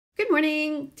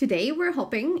morning! Today we're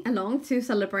hopping along to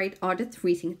celebrate Ardyth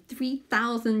reaching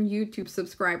 3,000 YouTube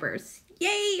subscribers.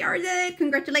 Yay, Ardyth!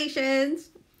 Congratulations!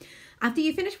 After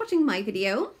you finish watching my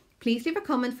video, please leave a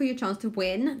comment for your chance to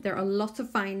win. There are lots of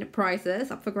fine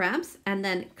prizes up for grabs, and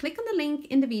then click on the link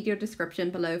in the video description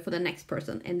below for the next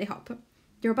person in the hop.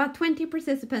 There are about 20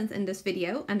 participants in this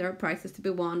video, and there are prizes to be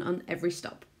won on every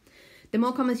stop. The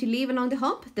more comments you leave along the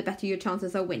hop, the better your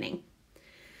chances of winning.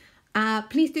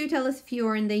 Please do tell us if you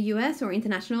are in the US or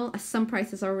international, as some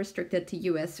prizes are restricted to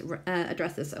US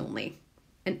addresses only.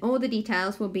 And all the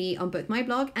details will be on both my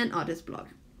blog and Ardyth's blog.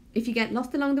 If you get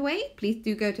lost along the way, please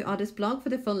do go to Ardyth's blog for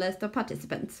the full list of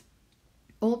participants.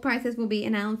 All prizes will be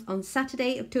announced on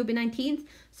Saturday, October 19th,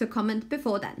 so comment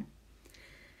before then.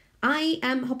 I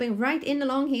am hopping right in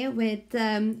along here with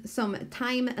some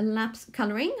time-lapse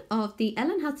colouring of the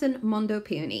Hutson Mondo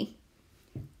Peony.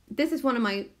 This is one of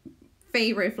my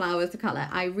favorite flowers to color.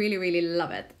 I really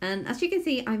love it, and as you can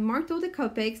see, I've marked all the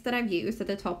Copics that I've used at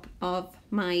the top of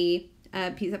my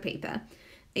piece of paper.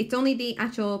 It's only the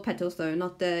actual petals though,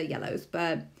 not the yellows,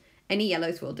 but any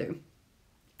yellows will do.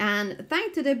 And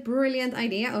thanks to the brilliant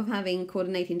idea of having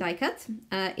coordinating die cuts,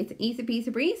 it's an easy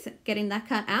peasy breeze getting that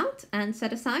cut out and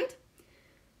set aside.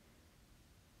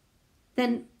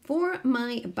 Then for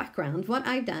my background, what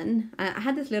I've done, I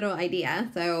had this little idea,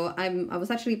 so I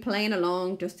was actually playing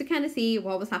along just to kind of see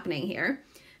what was happening here.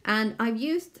 And I've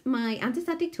used my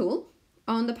anti-static tool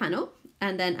on the panel,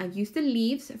 and then I've used the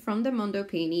leaves from the Mondo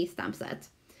Peony stamp set.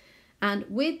 And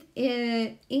with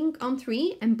ink on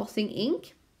 3 embossing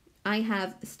ink, I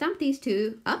have stamped these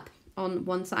two up on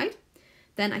one side.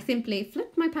 Then I simply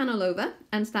flipped my panel over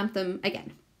and stamped them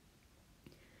again.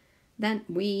 Then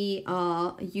we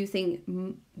are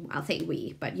using, I'll say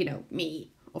we, but you know,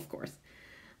 me, of course.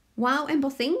 Wow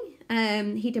embossing,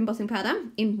 heat embossing powder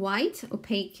in white,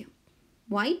 opaque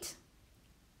white.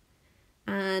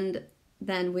 And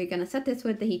then we're gonna set this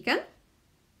with the heat gun.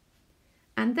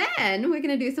 And then we're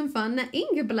gonna do some fun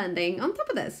ink blending on top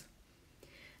of this.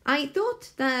 I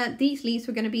thought that these leaves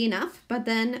were gonna be enough, but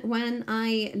then when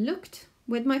I looked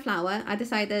with my flower, I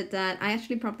decided that I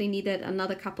actually probably needed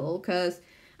another couple, because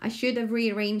I should have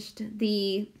rearranged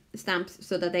the stamps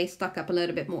so that they stuck up a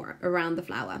little bit more around the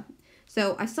flower.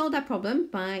 So I solved that problem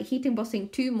by heat embossing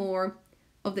 2 more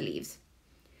of the leaves.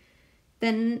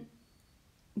 Then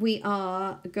we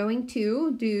are going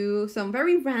to do some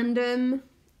very random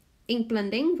ink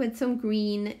blending with some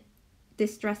green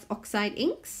Distress Oxide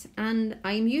inks, and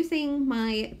I'm using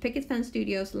my Picket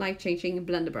Studios life-changing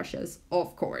blender brushes,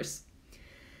 of course.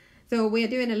 So we're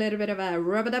doing a little bit of a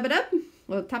rub-a-dub-a-dub,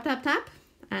 or tap-tap-tap,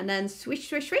 and then swish,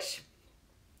 swish, swish.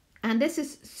 And this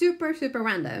is super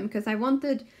random, because I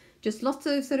wanted just lots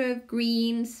of sort of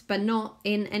greens, but not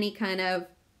in any kind of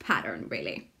pattern,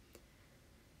 really.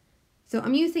 So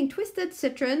I'm using Twisted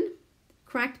Citron,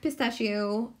 Cracked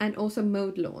Pistachio, and also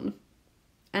Mowed Lawn.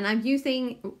 And I'm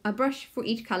using a brush for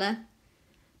each color,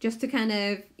 just to kind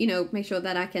of, you know, make sure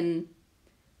that I can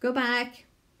go back,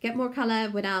 get more color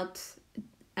without,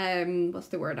 what's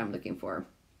the word I'm looking for?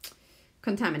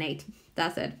 Contaminate.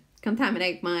 That's it.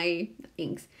 Contaminate my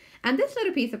inks. And this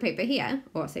little piece of paper here,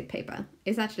 or say paper,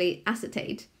 is actually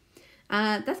acetate.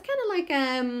 That's kind of like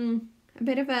a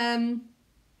bit of a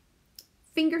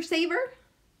finger saver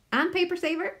and paper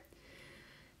saver.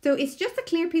 So it's just a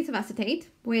clear piece of acetate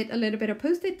with a little bit of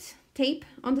post-it tape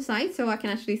on the side, so I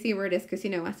can actually see where it is, because you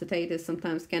know, acetate is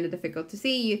sometimes kind of difficult to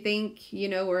see. You think you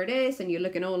know where it is and you're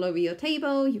looking all over your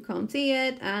table, you can't see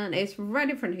it, and it's right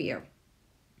in front of you.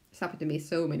 It's happened to me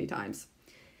so many times.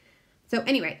 So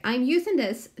anyway, I'm using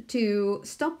this to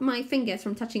stop my fingers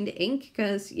from touching the ink,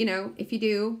 because you know, if you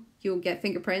do, you'll get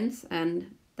fingerprints,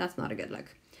 and that's not a good look.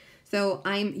 So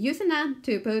I'm using that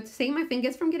to both save my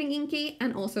fingers from getting inky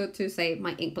and also to save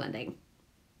my ink blending.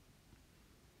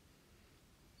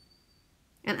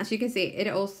 And as you can see,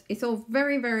 it's all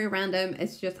very random.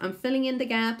 It's just I'm filling in the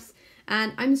gaps.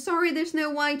 And I'm sorry there's no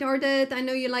white, Ardyth. I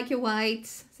know you like your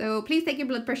whites, so please take your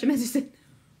blood pressure medicine.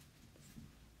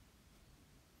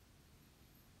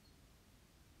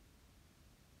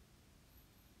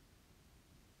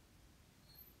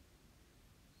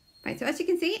 Right, so as you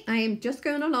can see, I am just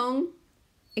going along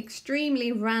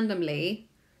extremely randomly,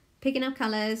 picking up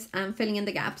colors and filling in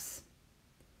the gaps.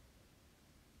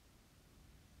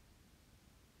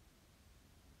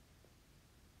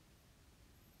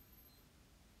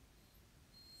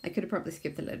 I could have probably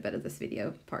skipped a little bit of this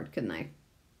video part, couldn't I?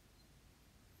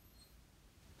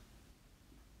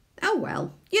 Oh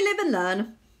well, you live and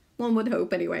learn. One would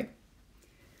hope anyway.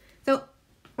 So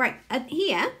right,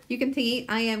 here you can see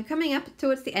I am coming up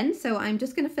towards the end, so I'm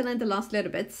just going to fill in the last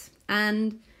little bits.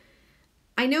 And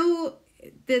I know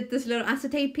this little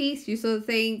acetate piece, you sort of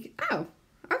think, oh,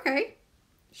 okay,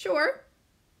 sure.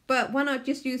 But why not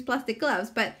just use plastic gloves?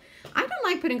 But I don't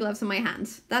like putting gloves on my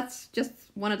hands. That's just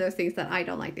one of those things that I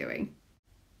don't like doing.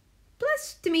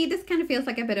 Plus, to me, this kind of feels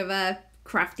like a bit of a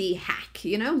crafty hack,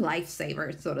 you know,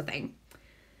 lifesaver sort of thing.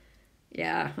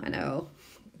 Yeah, I know.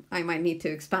 I might need to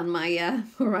expand my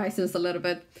horizons a little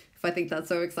bit if I think that's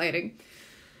so exciting.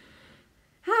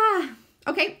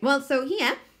 Okay, well, so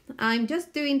here I'm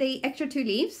just doing the extra 2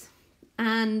 leaves.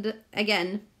 And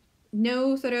again,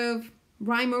 no sort of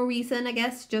rhyme or reason, I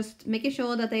guess, just making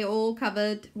sure that they're all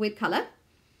covered with color.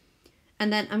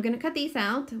 And then I'm going to cut these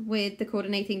out with the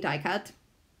coordinating die cut,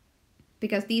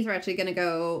 because these are actually going to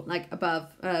go like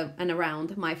above and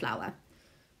around my flower.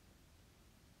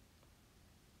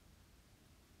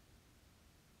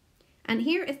 And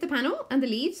here is the panel and the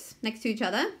leaves next to each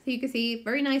other. So you can see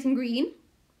very nice and green.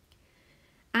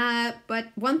 But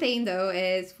one thing though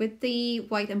is with the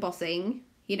white embossing,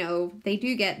 you know, they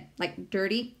do get like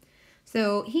dirty.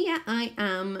 So here I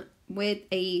am with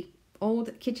a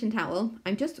old kitchen towel.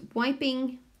 I'm just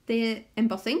wiping the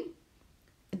embossing,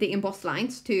 the embossed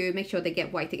lines, to make sure they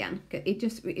get white again.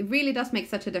 It really does make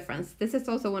such a difference. This is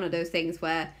also one of those things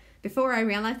where before I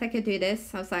realized I could do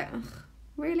this, I was like, ugh,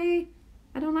 really?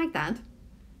 I don't like that.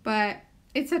 But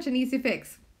it's such an easy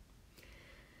fix.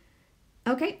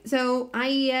 Okay, so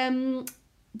I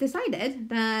decided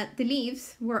that the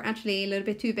leaves were actually a little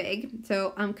bit too big.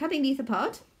 So I'm cutting these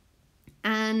apart.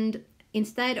 And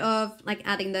instead of like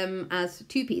adding them as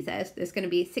 2 pieces, there's going to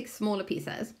be 6 smaller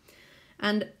pieces.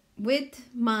 And with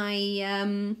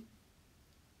my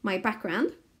my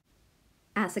background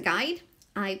as a guide,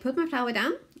 I put my flower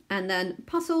down and then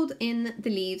puzzled in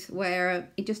the leaves where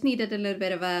it just needed a little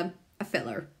bit of a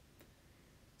filler.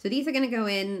 So these are going to go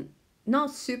in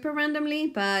not super randomly,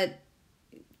 but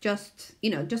just, you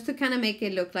know, just to kind of make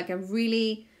it look like a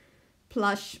really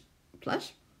lush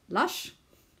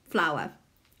flower.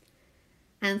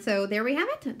 And so there we have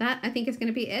it. That I think is going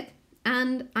to be it.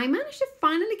 And I managed to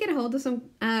finally get a hold of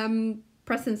some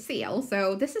press seal.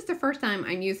 So this is the first time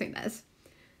I'm using this.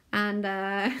 And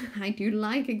I do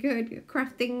like a good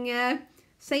crafting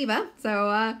saver.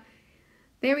 So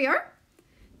there we are.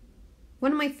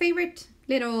 One of my favorite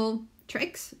little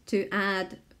tricks to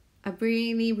add a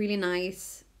really, really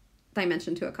nice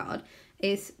dimension to a card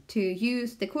is to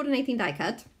use the coordinating die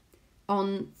cut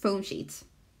on foam sheets.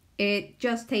 It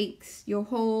just takes your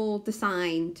whole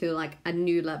design to like a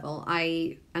new level.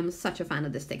 I am such a fan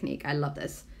of this technique. I love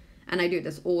this. And I do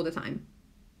this all the time.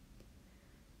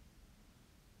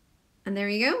 And there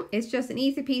you go. It's just an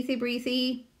easy peasy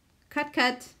breezy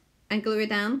cut, and glue it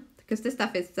down. Because this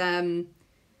stuff is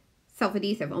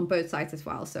self-adhesive on both sides as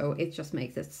well. So it just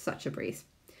makes it such a breeze.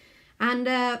 And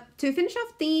to finish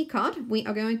off the card, we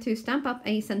are going to stamp up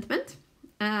a sentiment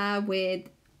with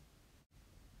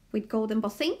gold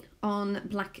embossing on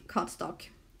black cardstock.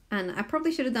 And I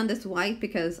probably should have done this white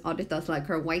because Ardyth does like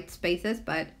her white spaces,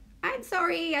 but I'm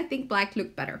sorry, I think black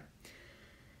looked better.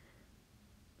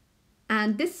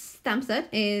 And this stamp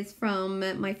set is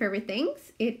from my favorite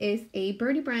things. It is a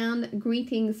Birdie Brown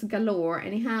Greetings Galore,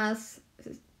 and it has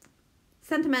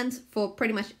sentiments for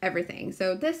pretty much everything.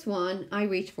 So this one I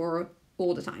reach for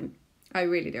all the time. I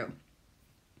really do.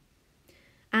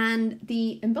 And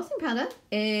the embossing powder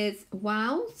is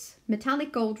Wow's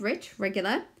Metallic Gold Rich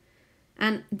Regular.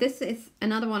 And this is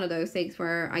another one of those things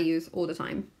where I use all the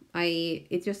time.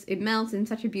 It melts in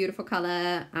such a beautiful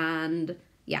color, and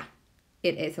yeah,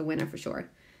 it is a winner for sure.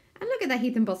 And look at that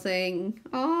heat embossing.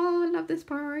 Oh, I love this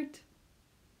part.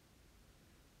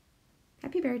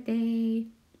 Happy birthday.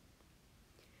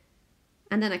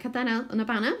 And then I cut that out on a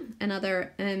banner,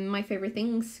 another my favorite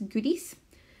things goodies.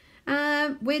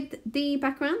 With the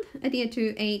background adhered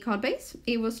to a card base,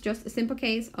 it was just a simple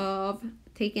case of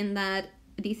taking that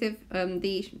adhesive,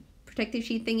 the protective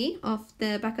sheet thingy off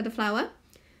the back of the flower,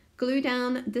 glue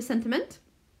down the sentiment,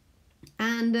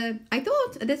 and I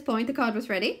thought at this point the card was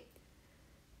ready.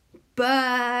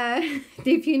 But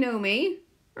if you know me,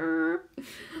 I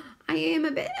am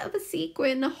a bit of a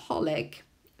sequin-holic.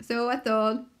 So I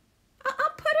thought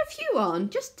I'll put a few on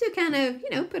just to kind of, you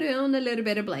know, put it on a little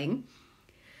bit of bling.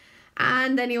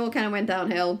 And then it all kind of went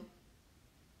downhill.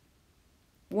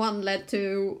 One led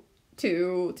to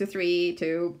 2 to 3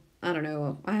 to, I don't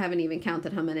know, I haven't even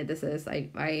counted how many this is.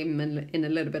 I'm in a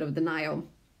little bit of denial.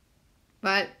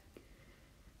 But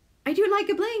I do like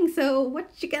a bling, so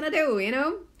what you gonna do, you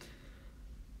know?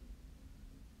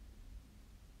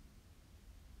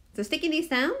 So sticking these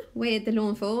down with the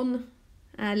Lawn Fawn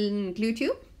glue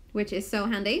tube, which is so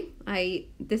handy.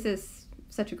 This is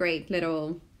such a great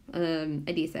little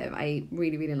adhesive. I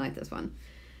really, really like this one.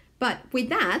 But with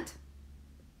that,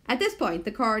 at this point,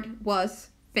 the card was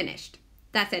finished.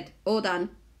 That's it, all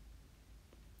done.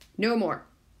 No more.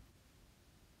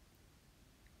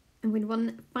 And with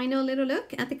one final little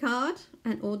look at the card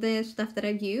and all the stuff that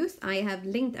I've used, I have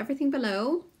linked everything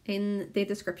below in the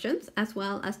descriptions, as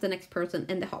well as the next person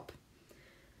in the hop.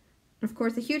 Of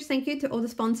course, a huge thank you to all the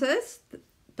sponsors.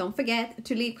 Don't forget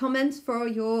to leave comments for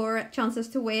your chances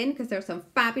to win, because there's some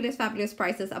fabulous, fabulous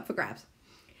prizes up for grabs.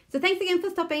 So thanks again for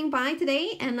stopping by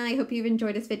today, and I hope you've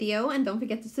enjoyed this video, and don't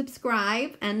forget to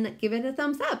subscribe and give it a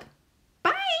thumbs up.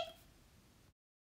 Bye!